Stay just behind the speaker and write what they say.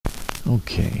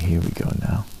Okay, here we go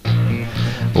now.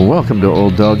 Well, welcome to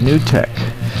Old Dog New Tech,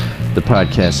 the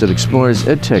podcast that explores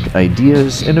EdTech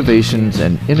ideas, innovations,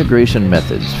 and integration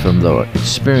methods from the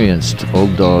experienced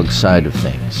old dog side of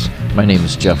things. My name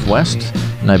is Jeff West,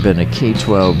 and I've been a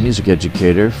K-12 music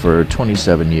educator for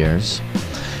 27 years,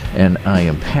 and I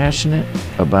am passionate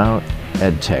about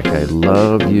EdTech. I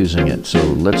love using it, so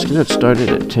let's get started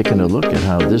at taking a look at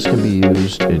how this can be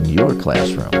used in your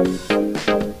classroom.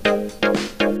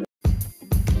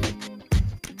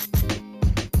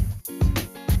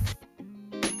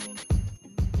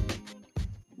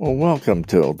 Well, welcome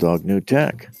to Old Dog New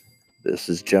Tech. This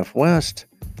is Jeff West.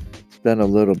 It's been a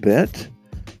little bit.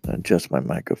 Adjust my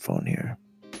microphone here.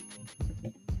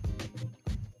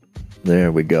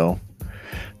 There we go.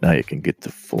 Now you can get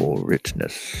the full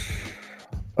richness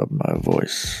of my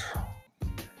voice.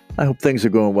 I hope things are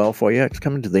going well for you. It's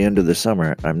coming to the end of the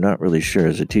summer. I'm not really sure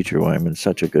as a teacher why I'm in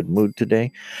such a good mood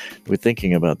today. We're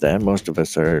thinking about that. Most of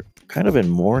us are kind of in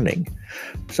mourning.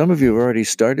 Some of you have already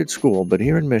started school, but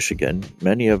here in Michigan,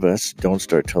 many of us don't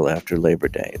start till after Labor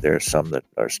Day. There are some that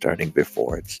are starting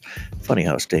before. It's funny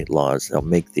how state laws, they'll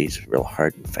make these real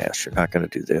hard and fast. You're not going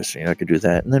to do this, you're not going to do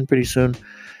that. And then pretty soon,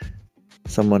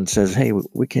 someone says, hey,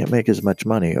 we can't make as much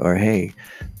money. Or, hey,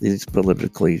 these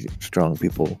politically strong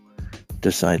people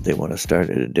decide they want to start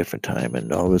at a different time.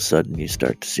 And all of a sudden, you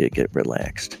start to see it get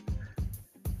relaxed.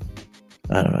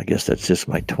 I don't know, I guess that's just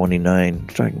my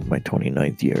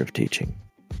 29th year of teaching.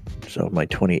 So my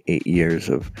 28 years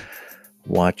of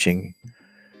watching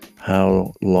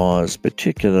how laws,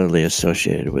 particularly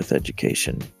associated with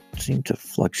education, seem to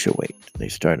fluctuate. They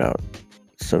start out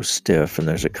so stiff, and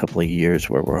there's a couple of years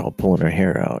where we're all pulling our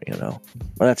hair out, you know.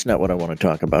 Well, that's not what I want to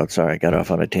talk about. Sorry, I got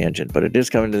off on a tangent, but it is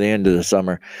coming to the end of the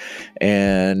summer.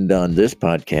 And on this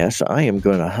podcast, I am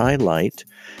going to highlight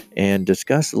and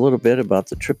discuss a little bit about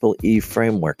the Triple E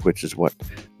framework, which is what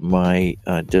my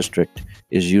district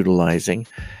is utilizing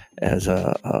as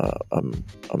a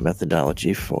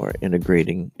methodology for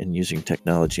integrating and using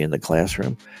technology in the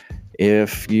classroom.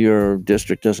 If your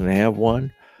district doesn't have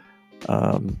one,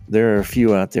 there are a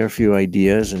few out there, a few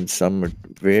ideas, and some are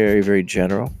very, very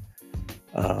general.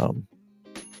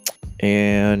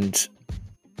 And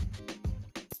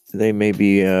they may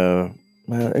be, well,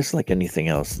 it's like anything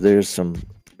else. There's some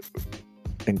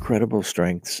incredible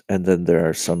strengths, and then there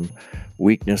are some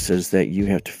weaknesses that you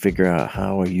have to figure out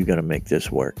how are you going to make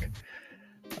this work.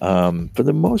 For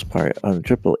the most part, on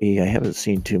Triple E, I haven't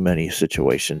seen too many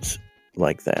situations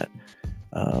like that.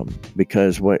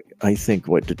 Because what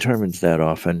determines that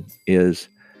often is,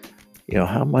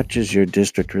 how much is your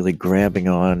district really grabbing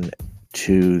on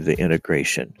to the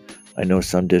integration? I know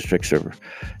some districts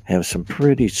have some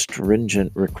pretty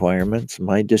stringent requirements.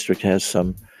 My district has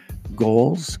some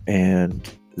goals, and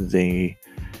they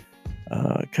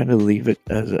kind of leave it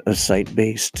as a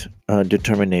site-based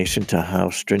determination to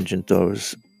how stringent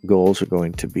those goals are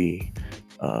going to be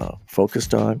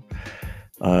focused on.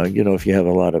 If you have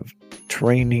a lot of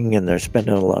training and they're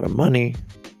spending a lot of money,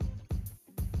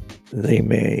 they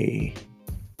may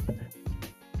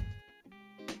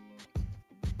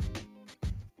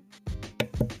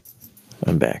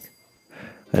I'm back.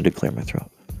 I had to clear my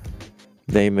throat.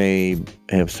 They may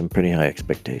have some pretty high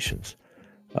expectations.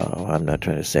 I'm not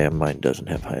trying to say mine doesn't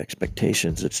have high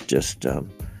expectations. It's just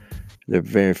they're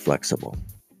very flexible.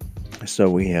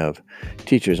 So we have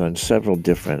teachers on several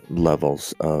different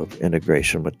levels of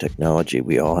integration with technology.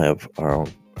 We all have our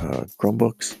own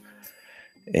Chromebooks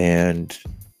and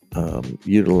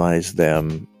utilize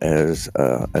them as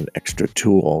an extra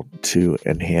tool to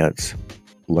enhance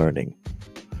learning.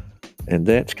 And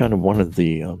that's kind of one of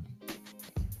the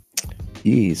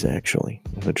E's, actually,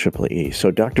 the Triple E.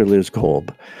 So Dr. Liz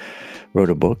Kolb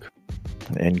wrote a book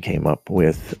and came up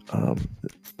with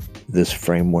this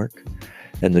framework.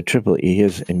 And the Triple E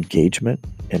is engagement,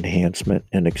 enhancement,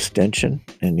 and extension.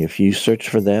 And if you search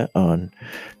for that on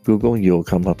Google, you'll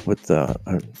come up with the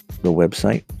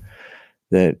website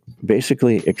that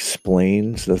basically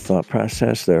explains the thought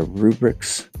process. There are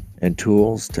rubrics and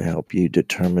tools to help you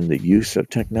determine the use of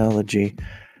technology.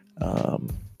 I'm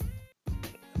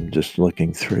just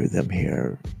looking through them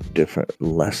here. Different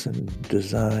lesson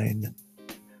design,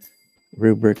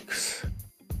 rubrics,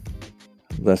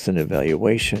 lesson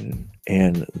evaluation,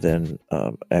 and then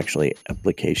actually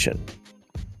application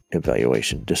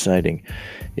evaluation, deciding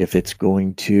if it's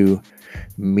going to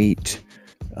meet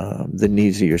the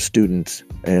needs of your students.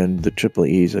 And the Triple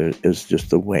E's is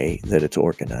just the way that it's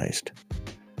organized.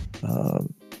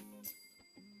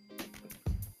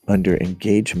 Under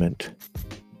engagement,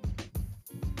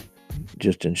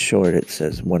 just in short, it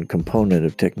says one component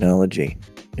of technology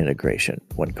integration,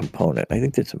 one component. I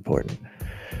think that's important.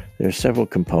 There are several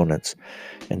components,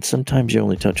 and sometimes you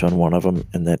only touch on one of them,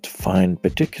 and that's fine,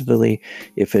 particularly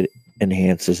if it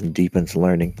enhances and deepens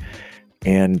learning.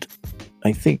 And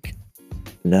I think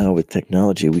now with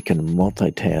technology, we can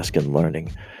multitask in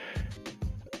learning.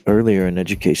 Earlier in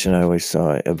education, I always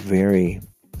saw a very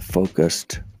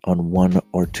focused on one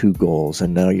or two goals,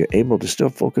 and now you're able to still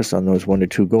focus on those one or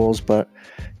two goals, but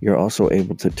you're also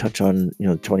able to touch on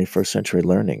 21st century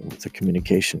learning with the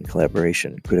communication,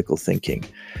 collaboration, critical thinking,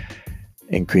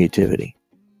 and creativity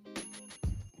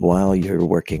while you're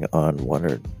working on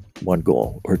one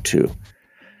goal or two,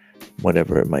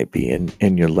 whatever it might be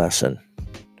in your lesson.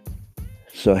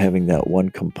 So having that one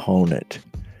component.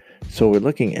 So we're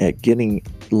looking at getting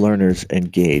learners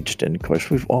engaged. And of course,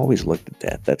 we've always looked at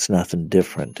that. That's nothing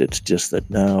different. It's just that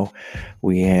now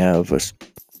we have,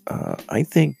 I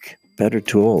think, better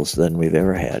tools than we've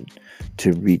ever had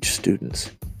to reach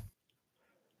students.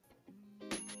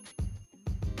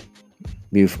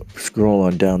 You scroll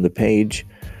on down the page.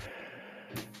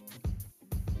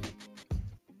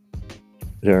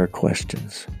 There are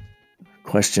questions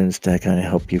to kind of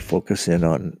help you focus in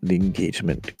on the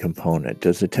engagement component.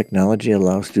 Does the technology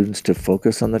allow students to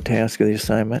focus on the task of the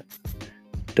assignment?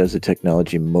 Does the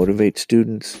technology motivate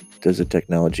students? Does the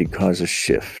technology cause a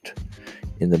shift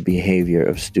in the behavior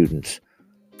of students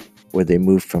where they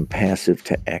move from passive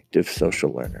to active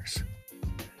social learners?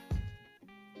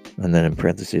 And then in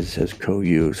parentheses it says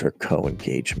co-use or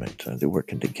co-engagement. Are they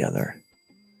working together?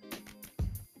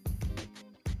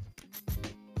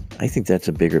 I think that's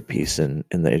a bigger piece in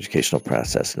the educational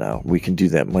process now. We can do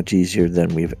that much easier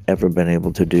than we've ever been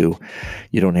able to do.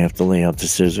 You don't have to lay out the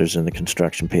scissors and the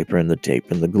construction paper and the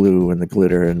tape and the glue and the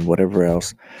glitter and whatever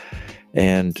else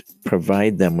and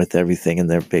provide them with everything, and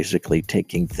they're basically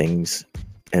taking things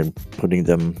and putting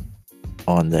them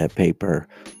on that paper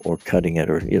or cutting it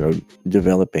or,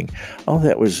 developing. All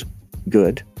that was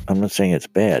good. I'm not saying it's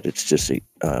bad. It's just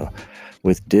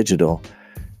with digital,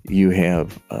 you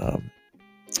have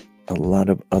a lot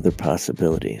of other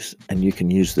possibilities, and you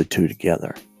can use the two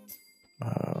together,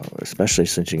 especially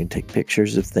since you can take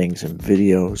pictures of things and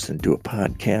videos and do a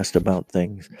podcast about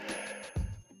things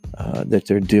that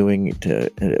they're doing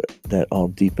that all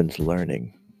deepens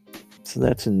learning. So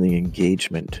that's in the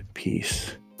engagement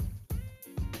piece.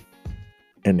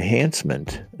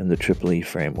 Enhancement in the EEE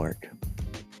framework.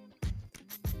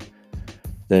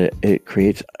 That it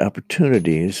creates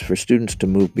opportunities for students to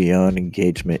move beyond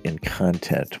engagement in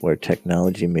content, where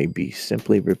technology may be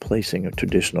simply replacing a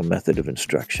traditional method of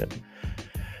instruction,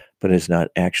 but is not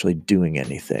actually doing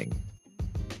anything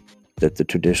that the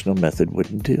traditional method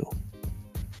wouldn't do.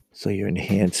 So you're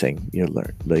enhancing your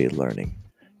learning.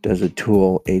 Does a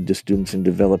tool aid the students in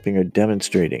developing or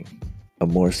demonstrating a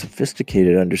more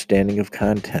sophisticated understanding of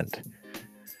content?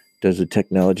 Does the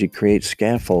technology create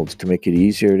scaffolds to make it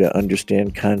easier to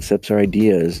understand concepts or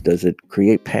ideas? Does it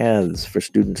create paths for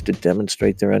students to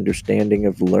demonstrate their understanding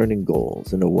of learning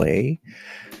goals in a way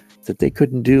that they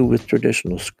couldn't do with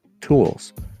traditional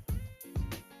tools?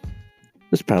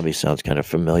 This probably sounds kind of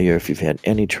familiar if you've had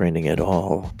any training at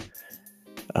all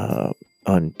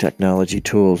on technology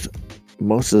tools.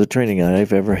 Most of the training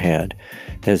I've ever had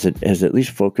has at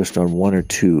least focused on one or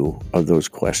two of those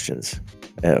questions,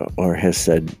 or has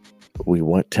said, we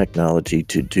want technology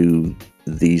to do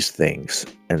these things.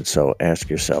 And so ask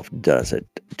yourself, does it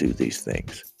do these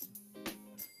things?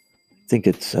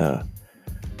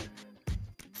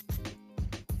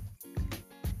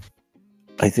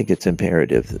 I think it's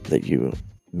imperative that you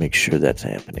make sure that's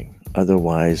happening.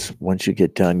 Otherwise, once you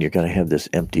get done, you're going to have this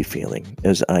empty feeling,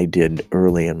 as I did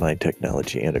early in my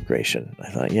technology integration. I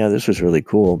thought, yeah, this was really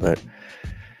cool,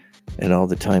 and all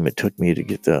the time it took me to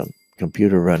get the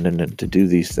computer running and to do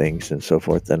these things and so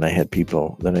forth, then I had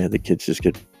the kids just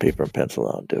get paper and pencil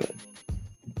out and do it.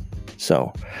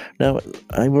 So now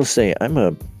I will say I'm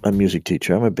a music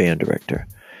teacher. I'm a band director,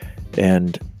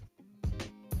 and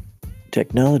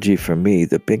technology for me,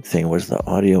 the big thing was the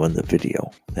audio and the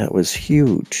video. That was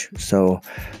huge. So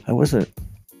I wasn't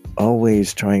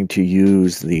always trying to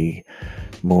use the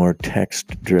more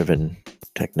text-driven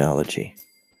technology,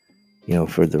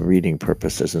 for the reading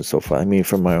purposes and so forth. I mean,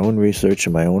 from my own research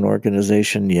and my own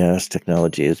organization, yes,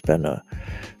 technology has been a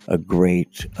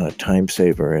great time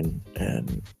saver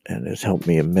and has helped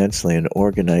me immensely in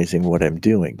organizing what I'm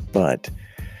doing. But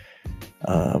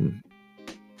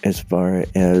as far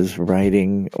as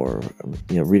writing or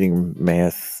reading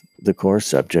math, the core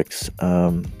subjects,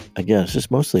 again, it's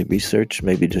just mostly research,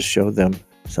 maybe just show them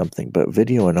something. But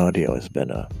video and audio has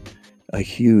been a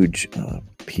huge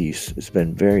piece. It's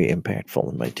been very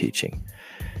impactful in my teaching.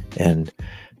 And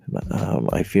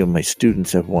I feel my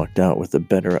students have walked out with a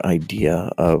better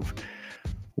idea of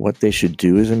what they should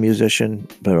do as a musician,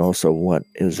 but also what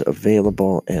is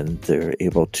available, and they're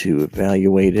able to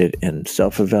evaluate it and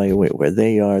self-evaluate where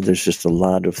they are. There's just a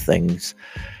lot of things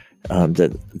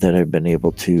that I've been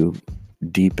able to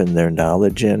deepen their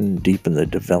knowledge in, deepen the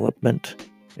development,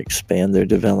 expand their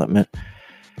development,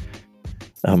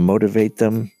 motivate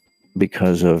them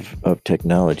because of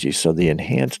technology. So the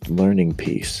enhanced learning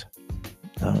piece,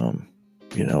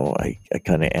 I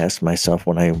kind of asked myself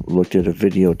when I looked at a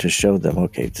video to show them,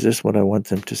 okay, is this what I want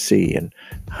them to see? And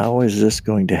how is this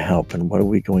going to help? And what are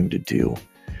we going to do?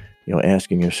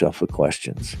 Asking yourself the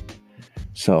questions.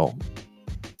 So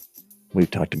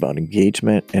we've talked about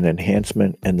engagement and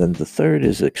enhancement. And then the third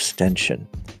is extension.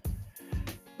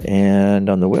 And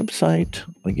on the website,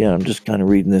 again, I'm just kind of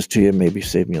reading this to you, maybe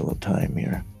save me a little time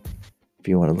here. If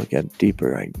you want to look at it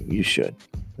deeper, you should.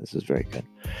 This is very good.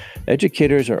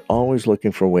 Educators are always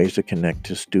looking for ways to connect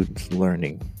to students'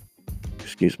 learning.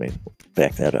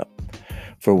 Back that up.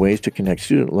 For ways to connect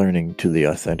student learning to the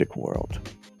authentic world.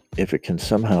 If it can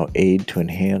somehow aid to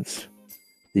enhance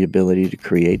the ability to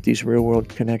create these real-world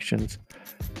connections,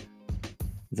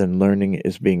 then learning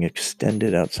is being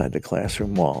extended outside the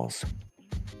classroom walls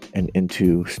and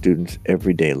into students'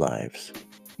 everyday lives.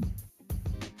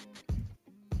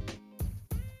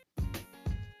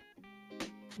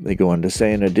 They go on to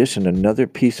say, in addition, another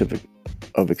piece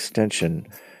of extension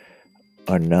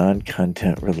are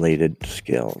non-content related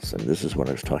skills. And this is what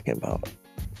I was talking about,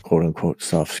 quote unquote,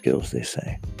 soft skills, they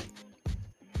say.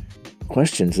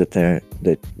 Questions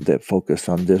that focus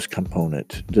on this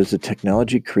component. Does the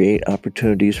technology create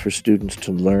opportunities for students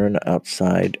to learn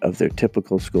outside of their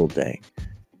typical school day?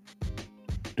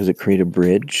 Does it create a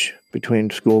bridge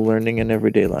between school learning and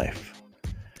everyday life?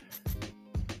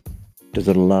 Does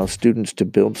it allow students to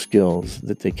build skills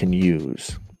that they can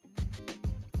use?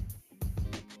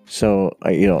 So,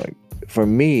 for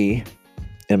me,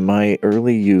 in my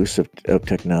early use of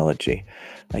technology,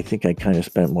 I think I kind of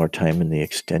spent more time in the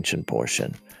extension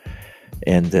portion.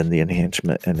 And then the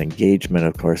enhancement and engagement,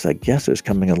 of course, I guess is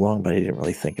coming along, but I didn't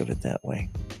really think of it that way.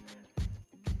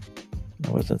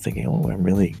 I wasn't thinking, I'm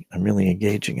really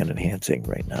engaging and enhancing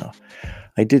right now.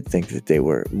 I did think that they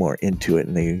were more into it,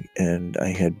 and I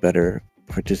had better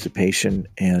participation.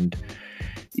 And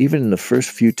even the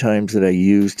first few times that I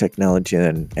used technology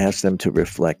and asked them to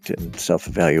reflect and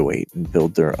self-evaluate and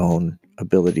build their own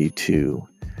ability to,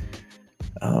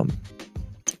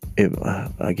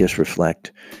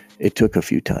 reflect, it took a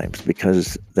few times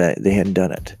because that they hadn't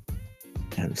done it.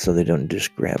 And so they don't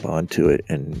just grab onto it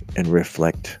and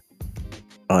reflect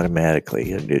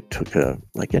automatically. And it took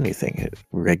like anything,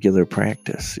 regular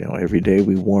practice. Every day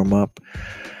we warm up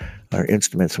our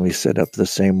instruments and we set up the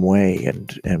same way,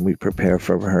 and we prepare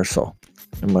for rehearsal.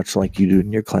 And much like you do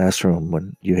in your classroom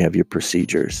when you have your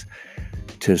procedures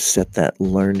to set that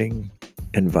learning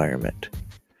environment.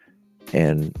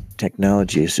 And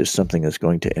technology is just something that's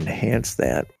going to enhance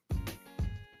that.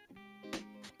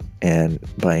 And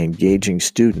by engaging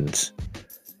students,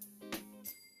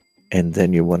 and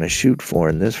then you want to shoot for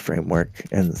in this framework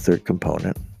and the third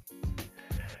component,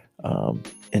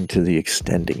 into the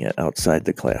extending it outside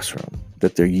the classroom,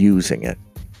 that they're using it.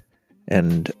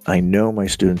 And I know my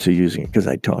students are using it because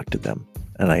I talk to them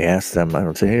and I ask them, I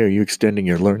don't say, hey, are you extending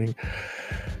your learning?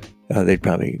 They'd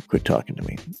probably quit talking to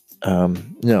me.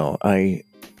 No, I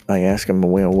ask them,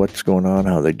 what's going on,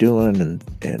 how they're doing.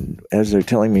 And as they're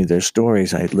telling me their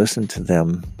stories, I listen to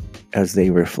them as they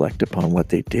reflect upon what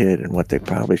they did and what they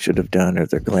probably should have done, or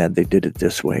they're glad they did it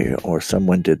this way, or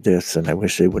someone did this and I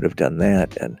wish they would have done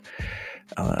that. And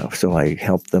so I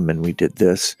helped them and we did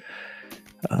this.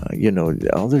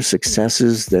 All the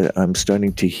successes that I'm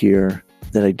starting to hear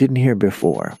that I didn't hear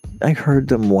before. I heard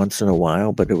them once in a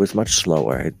while, but it was much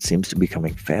slower. It seems to be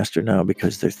coming faster now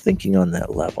because they're thinking on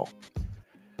that level.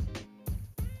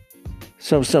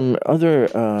 So some other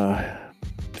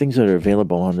things that are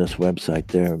available on this website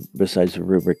there, besides the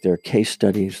rubric, there are case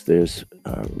studies. There's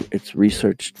it's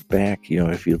researched back.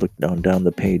 If you look down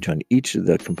the page on each of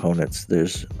the components,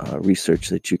 there's research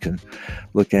that you can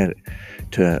look at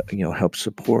to help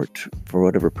support for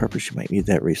whatever purpose you might need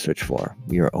that research for.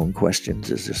 Your own questions: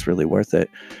 is this really worth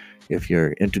it? If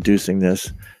you're introducing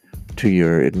this to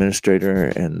your administrator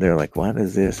and they're like, what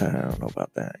is this? I don't know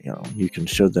about that. You can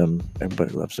show them.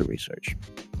 Everybody loves the research.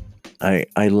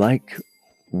 I like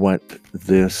what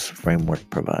this framework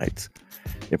provides.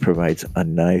 It provides a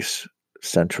nice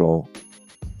central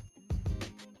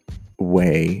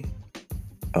way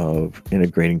of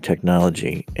integrating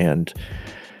technology, and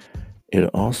it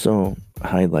also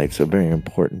highlights a very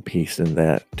important piece in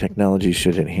that technology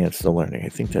should enhance the learning. I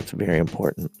think that's very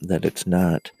important, that it's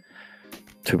not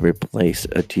to replace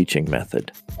a teaching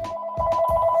method.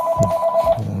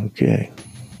 Okay.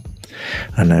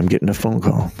 And I'm getting a phone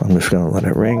call. I'm just going to let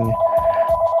it ring,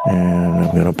 and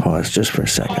I'm going to pause just for a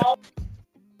second.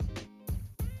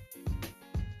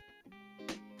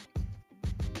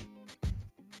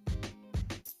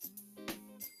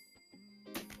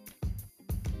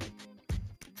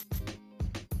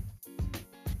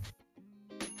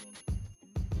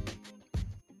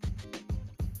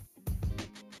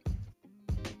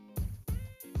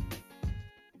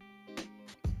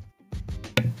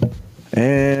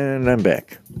 And I'm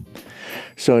back.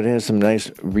 So it has some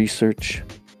nice research.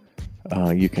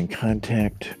 You can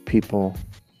contact people,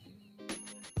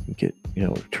 get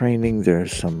training.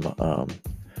 There's some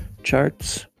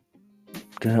charts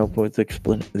to help with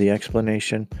the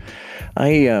explanation.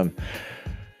 I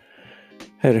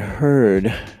had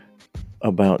heard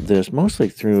about this mostly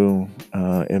through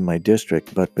in my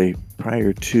district, but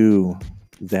prior to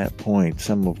that point,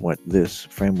 some of what this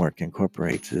framework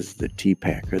incorporates is the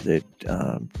TPAC, or the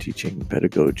teaching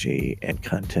pedagogy and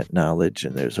content knowledge,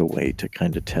 and there's a way to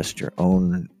kind of test your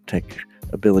own tech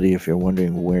ability if you're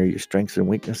wondering where your strengths and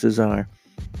weaknesses are.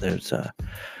 There's a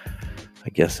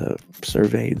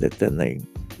survey that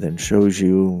then shows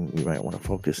you might want to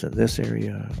focus in this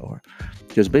area, or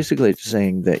just basically it's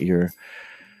saying that you're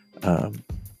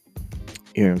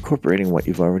incorporating what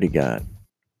you've already got,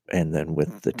 and then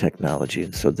with the technology.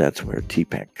 And so that's where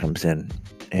TPAC comes in.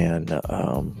 And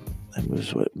it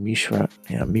was what Mishra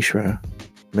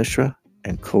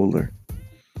and Kohler.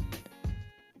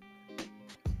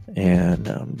 And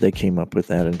they came up with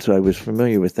that. And so I was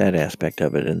familiar with that aspect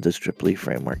of it. And this Triple E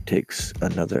framework adds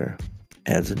another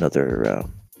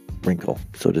wrinkle,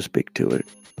 so to speak, to it.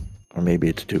 Or maybe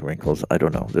it's 2 wrinkles. I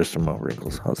don't know. There's some more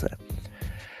wrinkles. How's that?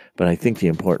 But I think the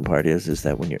important part is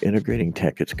that when you're integrating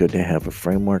tech, it's good to have a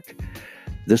framework.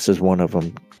 This is one of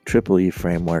them, Triple E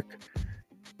framework.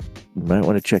 You might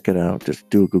want to check it out. Just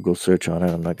do a Google search on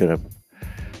it.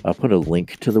 I'll put a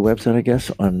link to the website, I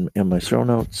guess, in my show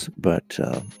notes. But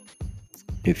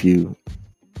if you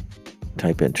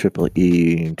type in Triple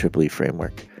E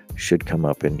framework, should come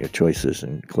up in your choices,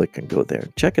 and click and go there.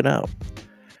 Check it out.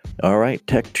 All right,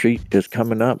 Tech Treat is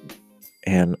coming up.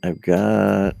 And I've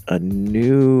got a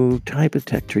new type of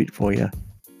tech treat for you.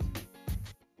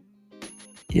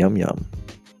 Yum, yum.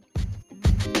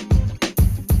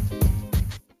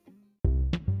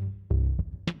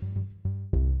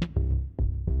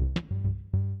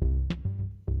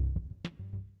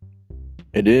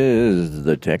 It is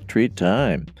the tech treat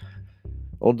time.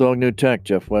 Old Dog New Tech,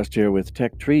 Jeff West here with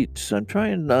Tech Treats. I'm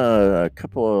trying a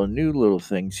couple of new little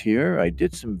things here. I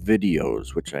did some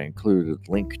videos, which I included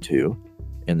a link to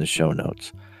in the show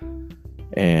notes.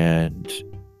 And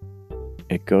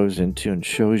it goes into and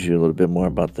shows you a little bit more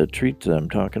about the treat that I'm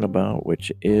talking about,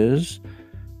 which is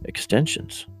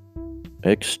extensions.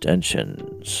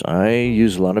 Extensions. I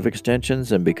use a lot of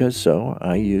extensions, and because so,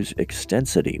 I use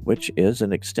Extensity, which is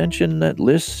an extension that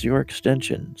lists your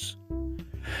extensions.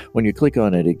 When you click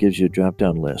on it, it gives you a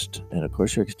drop-down list, and of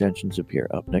course your extensions appear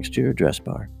up next to your address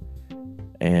bar.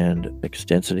 And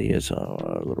Extensity is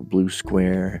a little blue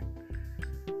square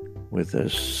with a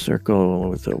circle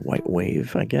with a white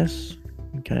wave, I guess,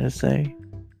 you kind of say.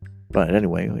 But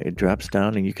anyway, it drops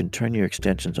down, and you can turn your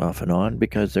extensions off and on,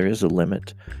 because there is a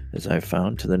limit, as I've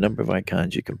found, to the number of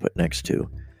icons you can put next to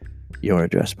your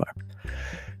address bar.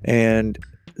 And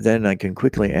then I can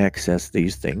quickly access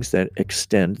these things that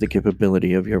extend the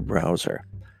capability of your browser.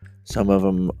 Some of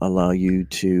them allow you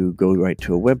to go right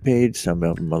to a web page. Some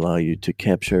of them allow you to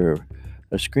capture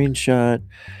a screenshot.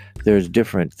 There's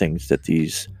different things that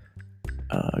these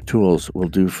tools will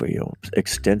do for you.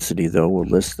 Extensity, though, will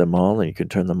list them all, and you can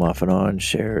turn them off and on.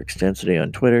 Share Extensity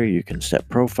on Twitter. You can set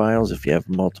profiles if you have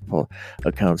multiple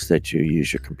accounts that you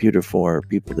use your computer for, or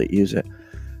people that use it.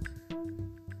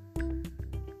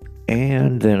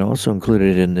 And then also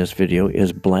included in this video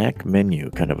is Black Menu,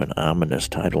 kind of an ominous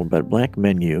title, but Black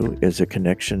Menu is a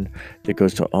connection that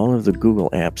goes to all of the Google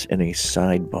apps in a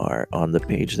sidebar on the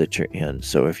page that you're in.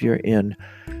 So if you're in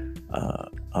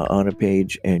on a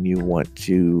page and you want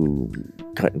to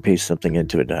cut and paste something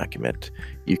into a document,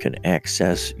 you can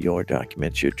access your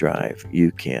documents, your drive.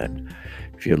 You can,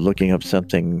 if you're looking up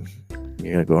something,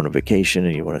 you're going to go on a vacation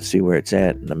and you want to see where it's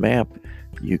at in the map,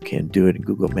 you can do it in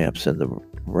Google Maps in the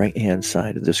right-hand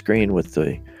side of the screen with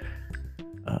the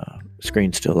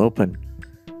screen still open.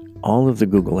 All of the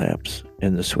Google apps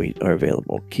in the suite are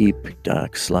available. Keep,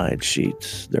 Docs, Slides,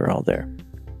 Sheets, they're all there.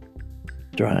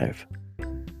 Drive,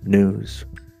 News,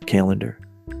 Calendar,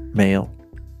 Mail,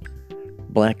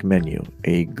 Black Menu,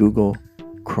 a Google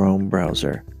Chrome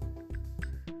browser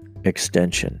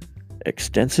extension.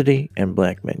 Extensity and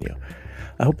Black Menu.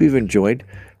 I hope you've enjoyed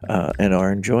and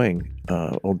are enjoying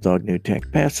Old Dog New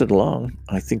Tech. Pass it along.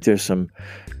 I think there's some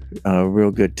real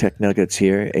good tech nuggets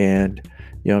here, and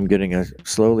I'm getting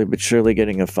slowly but surely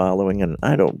getting a following. And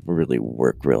I don't really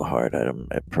work real hard at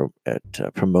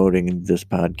promoting this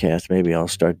podcast. Maybe I'll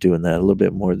start doing that a little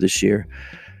bit more this year.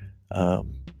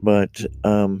 But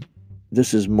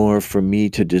this is more for me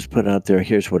to just put out there.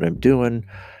 Here's what I'm doing.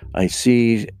 I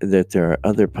see that there are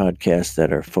other podcasts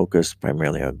that are focused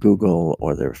primarily on Google,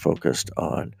 or they're focused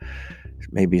on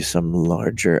maybe some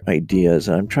larger ideas.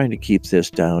 I'm trying to keep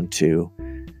this down to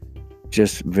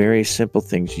just very simple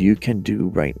things you can do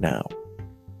right now.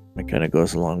 It kind of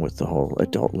goes along with the whole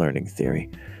adult learning theory.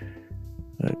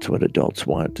 It's what adults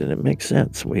want, and it makes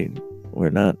sense.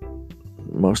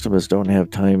 Most of us don't have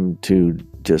time to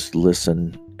just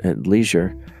listen at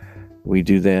leisure. We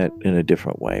do that in a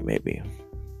different way, maybe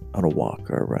on a walk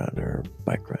or a run or a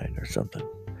bike ride or something.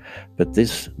 But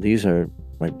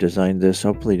I've designed this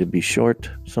hopefully to be short.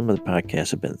 Some of the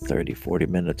podcasts have been 30, 40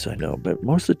 minutes, I know, but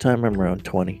most of the time I'm around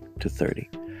 20 to 30.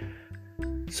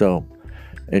 So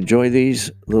enjoy these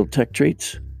little tech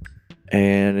treats.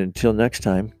 And until next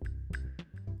time,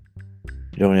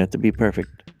 you don't have to be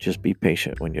perfect. Just be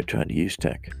patient when you're trying to use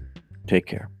tech. Take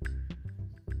care.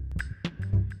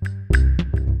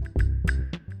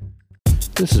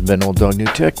 This has been Old Dog New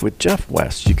Tech with Jeff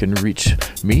West. You can reach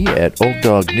me at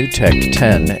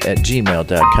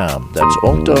olddognewtech10@gmail.com. That's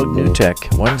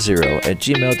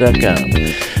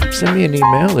olddognewtech10@gmail.com. Send me an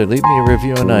email or leave me a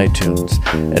review on iTunes.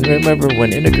 And remember,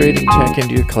 when integrating tech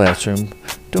into your classroom,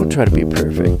 don't try to be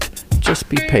perfect. Just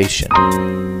be patient.